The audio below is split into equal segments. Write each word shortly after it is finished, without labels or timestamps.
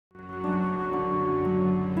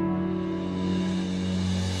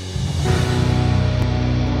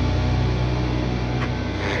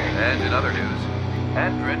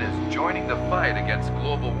the fight against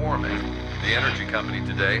global warming. The energy company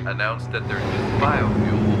today announced that their new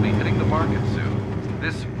biofuel will be hitting the market soon.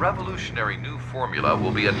 This revolutionary new formula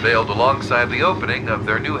will be unveiled alongside the opening of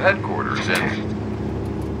their new headquarters in...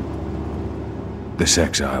 This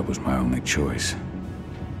exile was my only choice.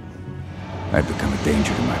 I'd become a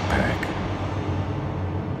danger to my pack.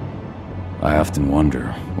 I often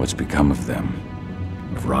wonder what's become of them.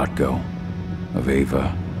 Of Rotko, of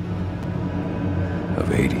Ava,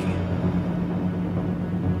 of 80.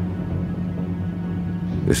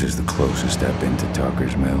 This is the closest I've been to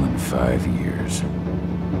Talker's Mill in 5 years.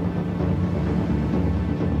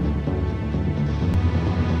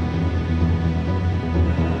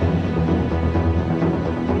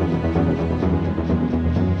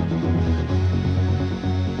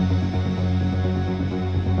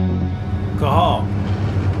 Cahal,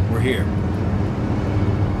 we're here.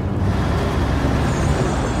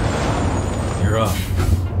 You're up.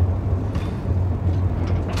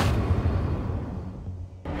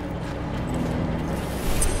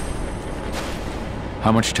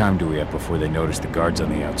 How much time do we have before they notice the guards on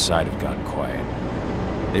the outside have gotten quiet?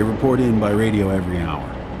 They report in by radio every hour.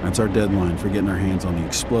 That's our deadline for getting our hands on the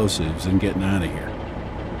explosives and getting out of here.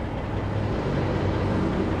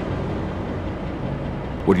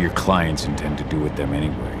 What do your clients intend to do with them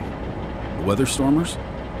anyway? The Weatherstormers?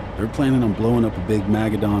 They're planning on blowing up a big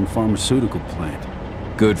Magadon pharmaceutical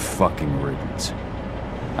plant. Good fucking riddance.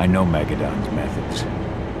 I know Magadon's methods.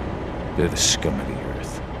 They're the scum of the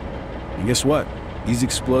earth. And guess what? These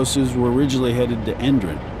explosives were originally headed to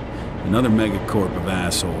Endron, another megacorp of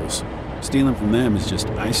assholes. Stealing from them is just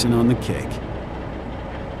icing on the cake.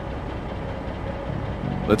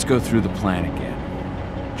 Let's go through the plan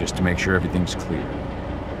again, just to make sure everything's clear.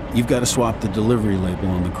 You've got to swap the delivery label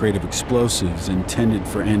on the crate of explosives intended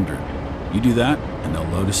for Endron. You do that, and they'll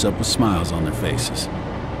load us up with smiles on their faces.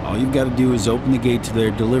 All you've got to do is open the gate to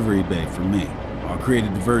their delivery bay for me. I'll create a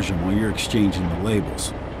diversion while you're exchanging the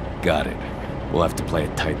labels. Got it. We'll have to play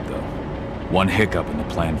it tight, though. One hiccup and the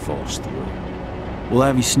plan falls through. We'll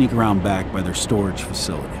have you sneak around back by their storage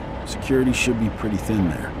facility. Security should be pretty thin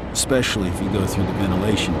there, especially if you go through the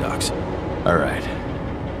ventilation ducts. All right.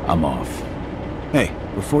 I'm off. Hey,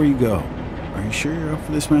 before you go, are you sure you're up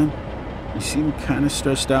for this, man? You seem kind of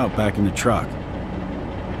stressed out back in the truck.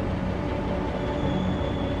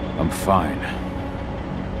 I'm fine.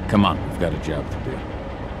 Come on, we've got a job to do.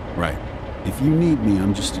 Right. If you need me,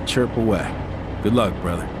 I'm just a chirp away. Good luck,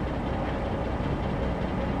 brother.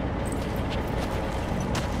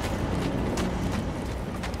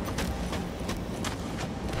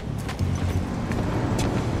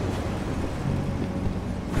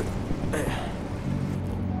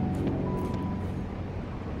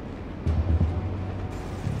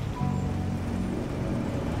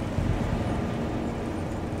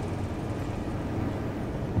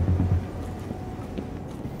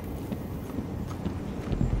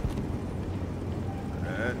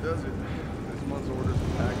 That does it. This month's orders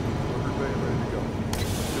are packed and delivered bay and ready to go.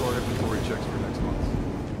 Do our inventory checks for next month.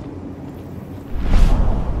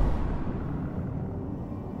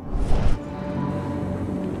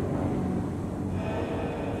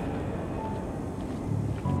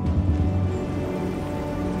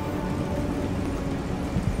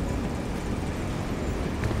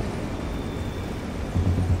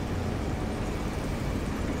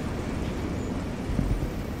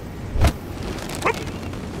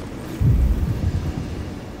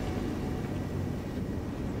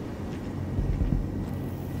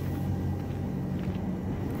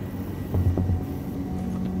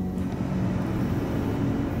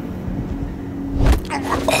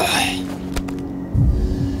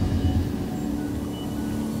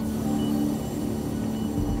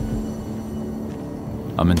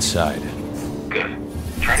 I'm inside. Good.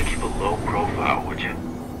 Try to keep a low profile, would you?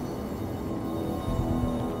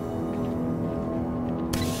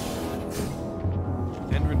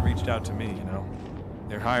 Endron reached out to me, you know.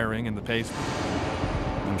 They're hiring and the pay's...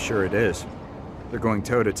 I'm sure it is. They're going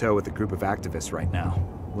toe-to-toe with a group of activists right now.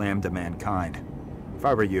 Lambda mankind. If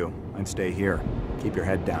I were you, I'd stay here. Keep your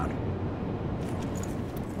head down.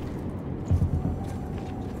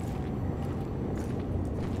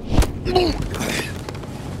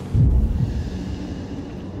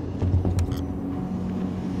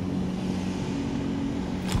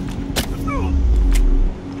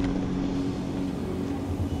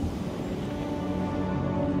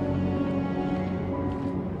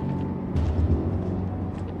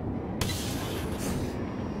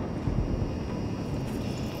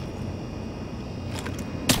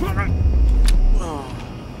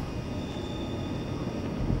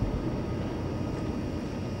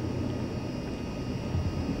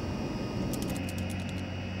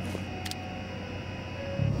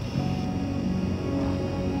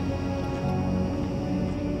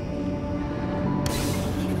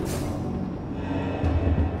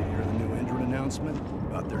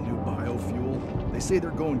 say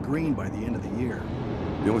they're going green by the end of the year.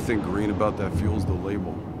 The only thing green about that fuel's the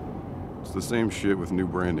label. It's the same shit with new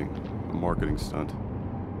branding. A marketing stunt.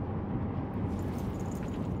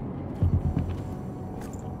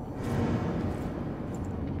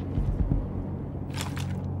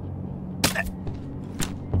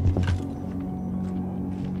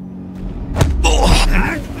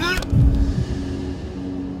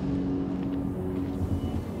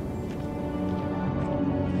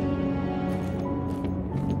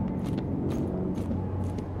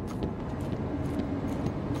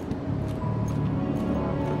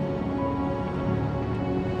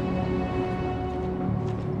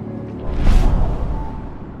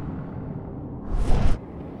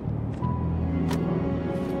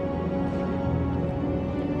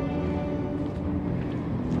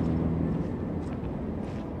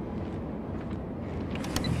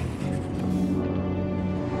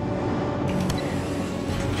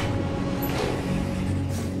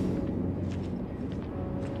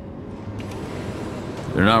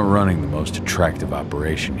 They're not running the most attractive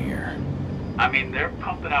operation here. I mean, they're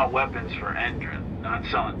pumping out weapons for Endron, not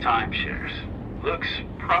selling timeshares. Looks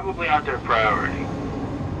probably aren't their priority.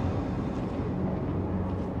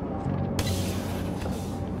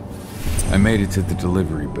 I made it to the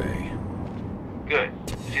delivery bay. Good.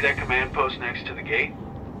 See that command post next to the gate?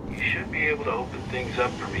 You should be able to open things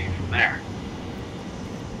up for me from there.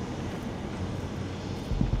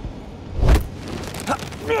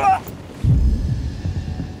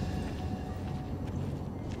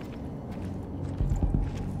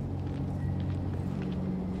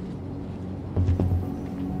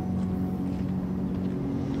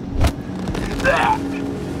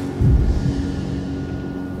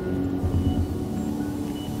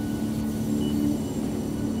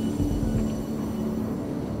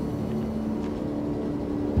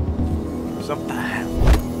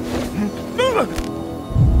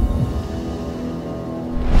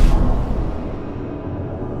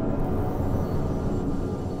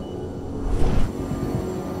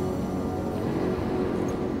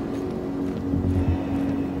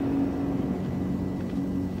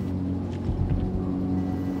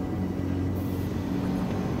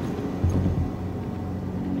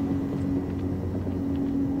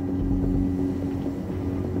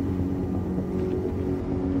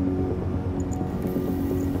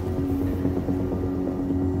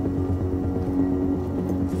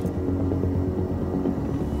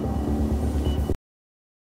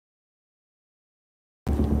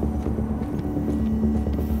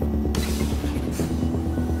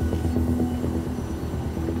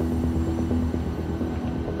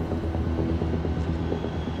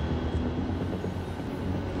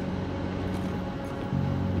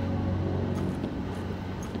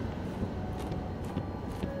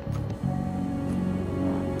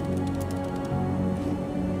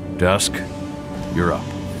 Dusk, you're up.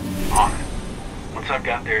 On it. Once I've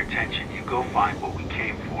got their attention, you go find what we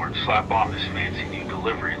came for and slap on this fancy new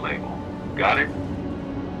delivery label. Got it?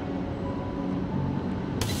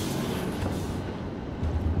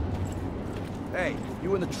 Hey,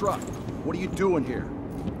 you in the truck. What are you doing here?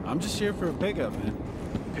 I'm just here for a pickup, man.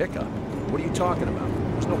 Pickup? What are you talking about?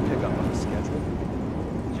 There's no pickup on the schedule.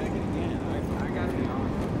 Check it again. I got it on.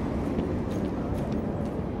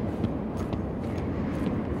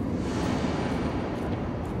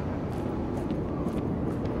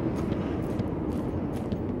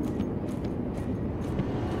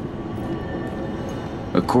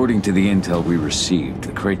 According to the intel we received,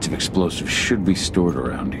 the crates of explosives should be stored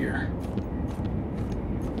around here.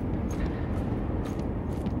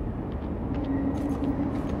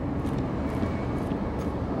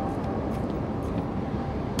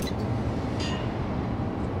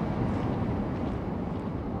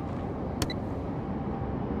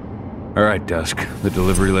 All right, Dusk. The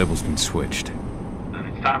delivery label's been switched. Then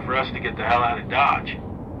it's time for us to get the hell out of Dodge.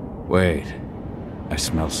 Wait. I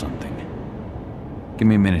smell something. Give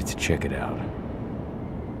me a minute to check it out.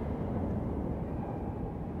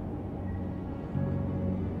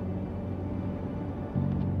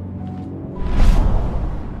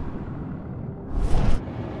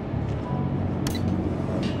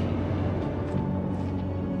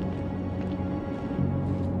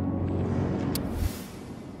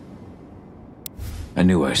 I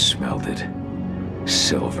knew I smelled it.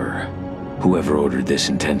 Silver. Whoever ordered this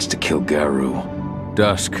intends to kill Garou.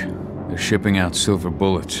 Dusk. They're shipping out silver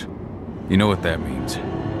bullets. You know what that means.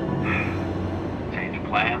 Change of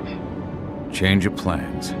plans? Change of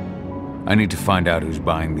plans. I need to find out who's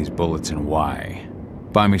buying these bullets and why.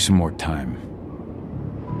 Buy me some more time.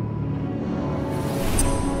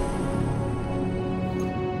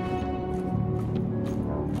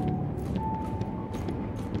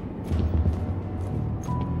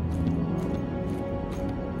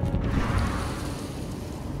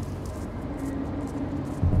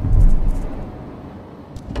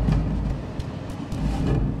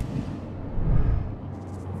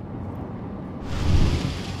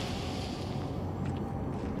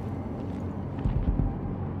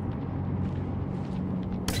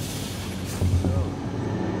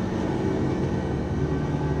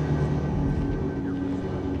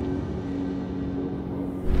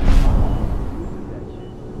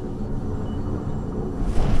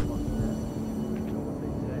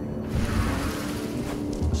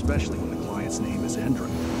 especially when the client's name is Endron.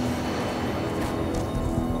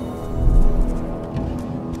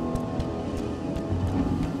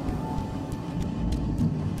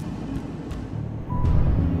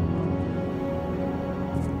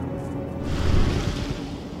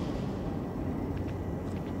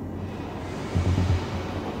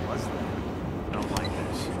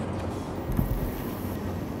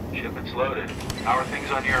 Shipment's loaded. How are things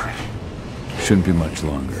on your end? Shouldn't be much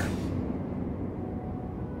longer.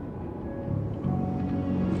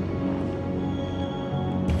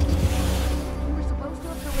 We were supposed to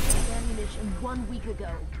have delivered the ammunition 1 week ago.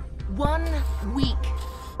 1 week.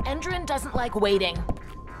 Endron doesn't like waiting.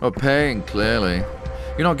 Well, paying, clearly.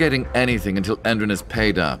 You're not getting anything until Endron is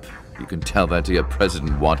paid up. You can tell that to your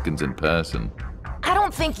President Watkins in person. I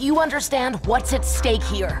don't think you understand what's at stake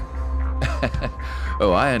here.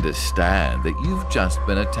 Oh, I understand that you've just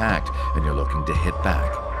been attacked and you're looking to hit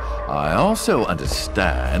back. I also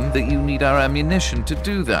understand that you need our ammunition to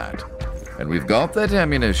do that. And we've got that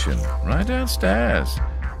ammunition right downstairs,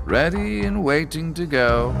 ready and waiting to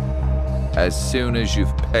go as soon as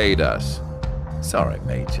you've paid us. Sorry,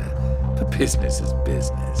 Major, but business is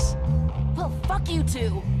business. Well, fuck you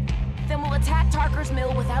two. Then we'll attack Tarker's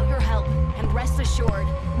Mill without your help. And rest assured,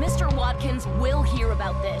 Mr. Watkins will hear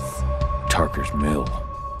about this. Tarker's Mill.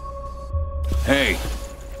 Hey!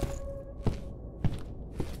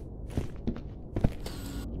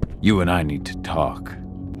 You and I need to talk.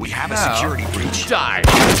 We have a security breach. Die!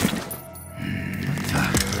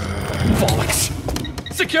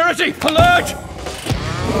 Bollocks! Security! Alert!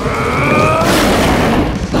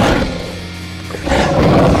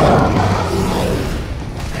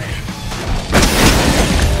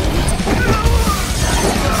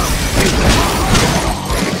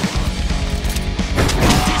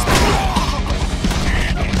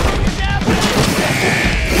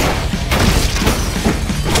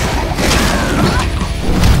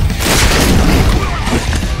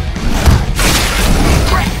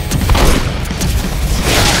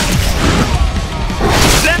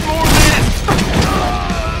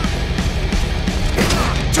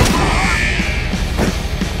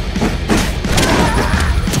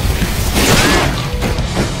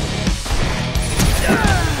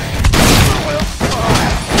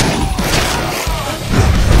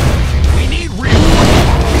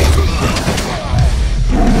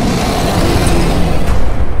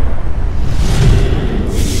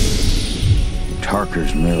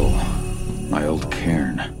 Tarker's Mill, my old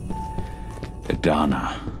cairn.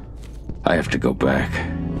 Adana. I have to go back.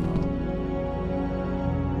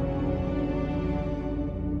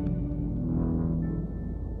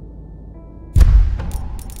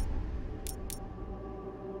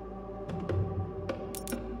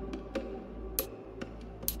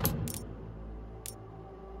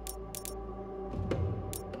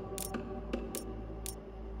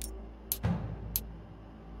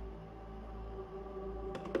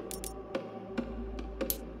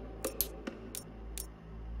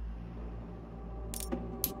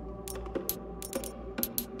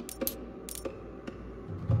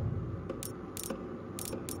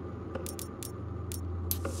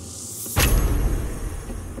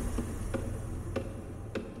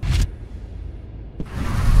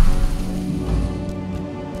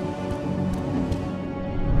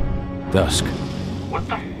 Dusk. What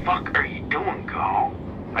the fuck are you doing, Cahal?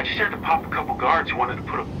 I just had to pop a couple guards who wanted to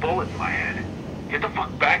put a bullet in my head. Get the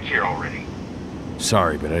fuck back here already.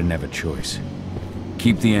 Sorry, but I didn't have a choice.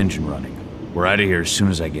 Keep the engine running. We're out of here as soon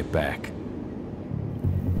as I get back.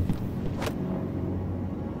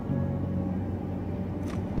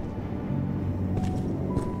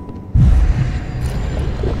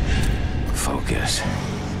 Focus.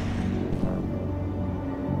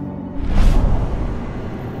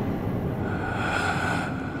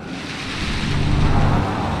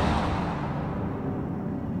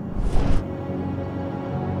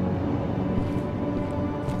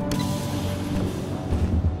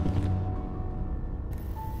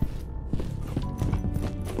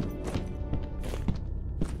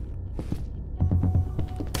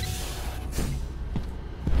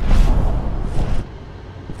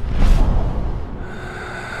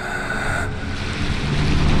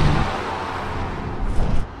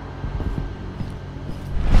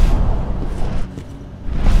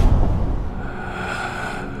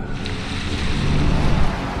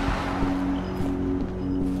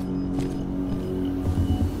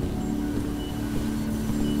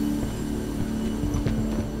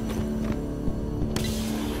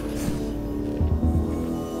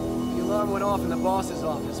 Went off in the boss's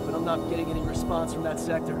office, but I'm not getting any response from that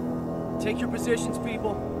sector. Take your positions,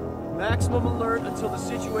 people. Maximum alert until the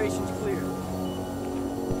situation's clear.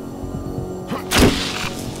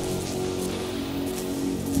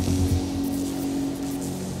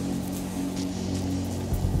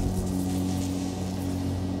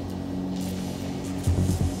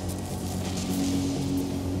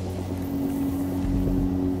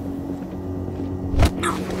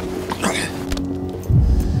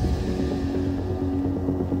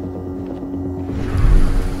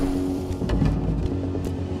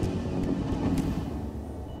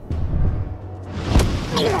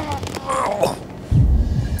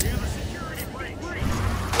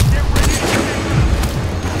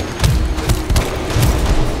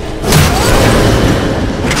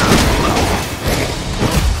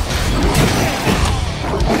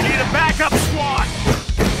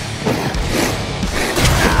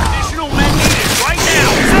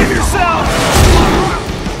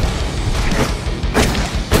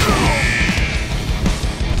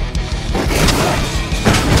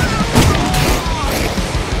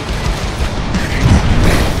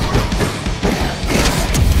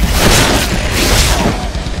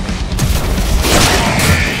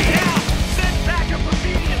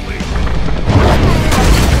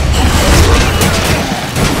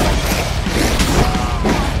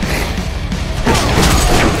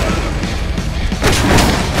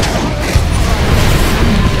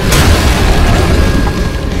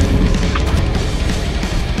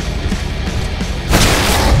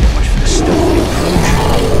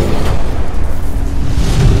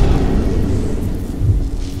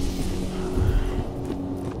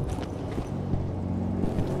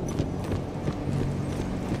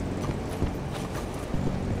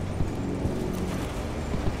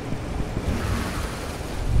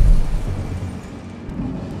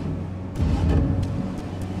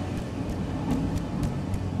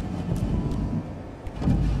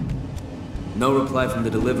 No reply from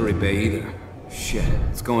the delivery bay either. Shit,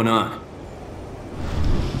 what's going on?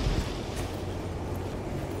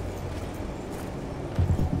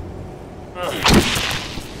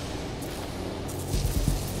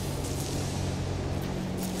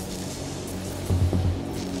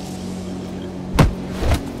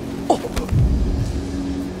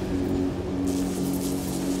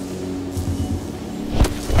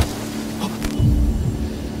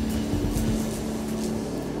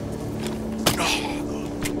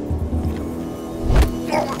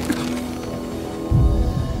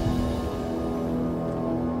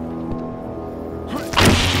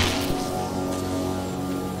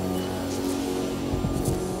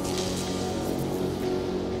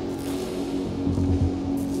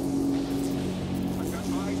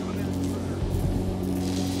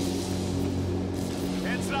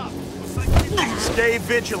 Stay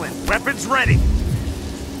vigilant. Weapons ready.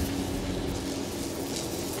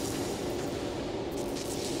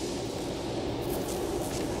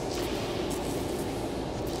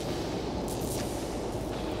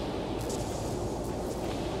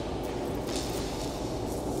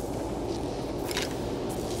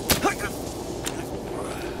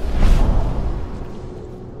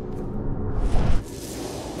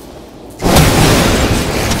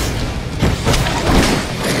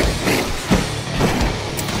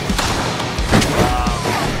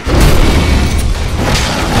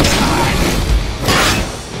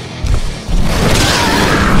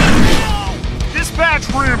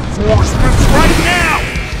 Reinforcements right now!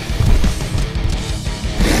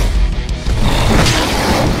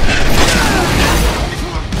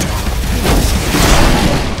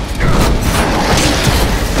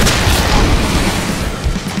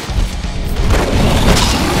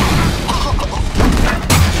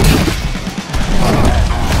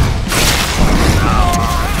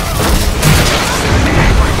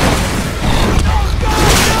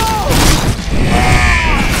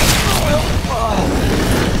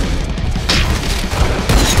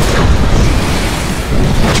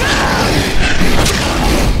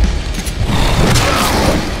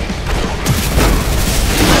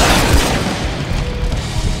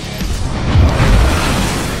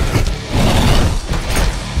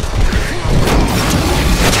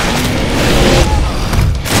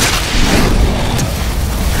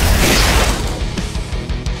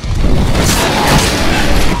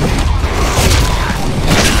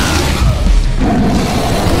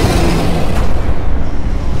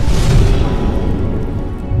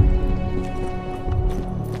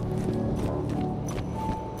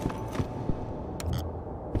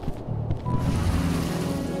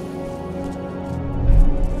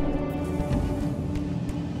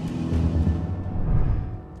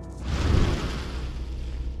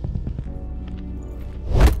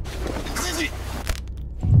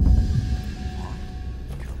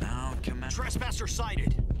 Trespasser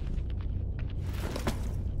sighted.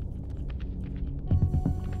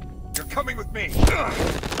 You're coming with me.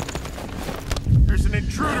 There's an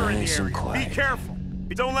intruder in the area. Be careful.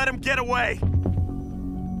 Don't let him get away.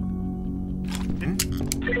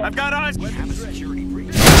 I've got eyes. Have a security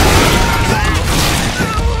breach.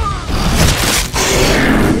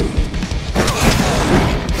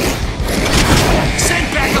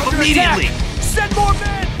 Send backup immediately. Send more men.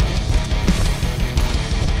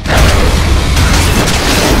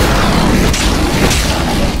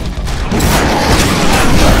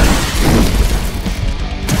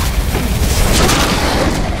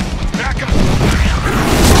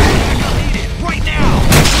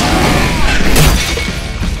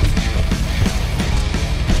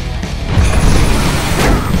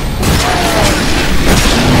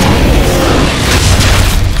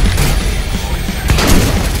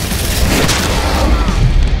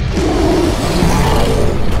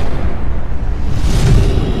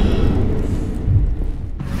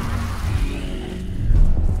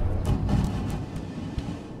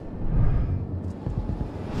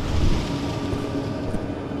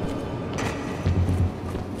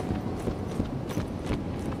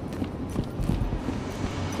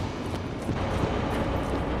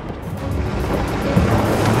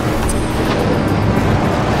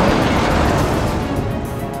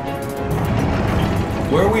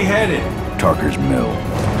 we headed? Tarker's Mill.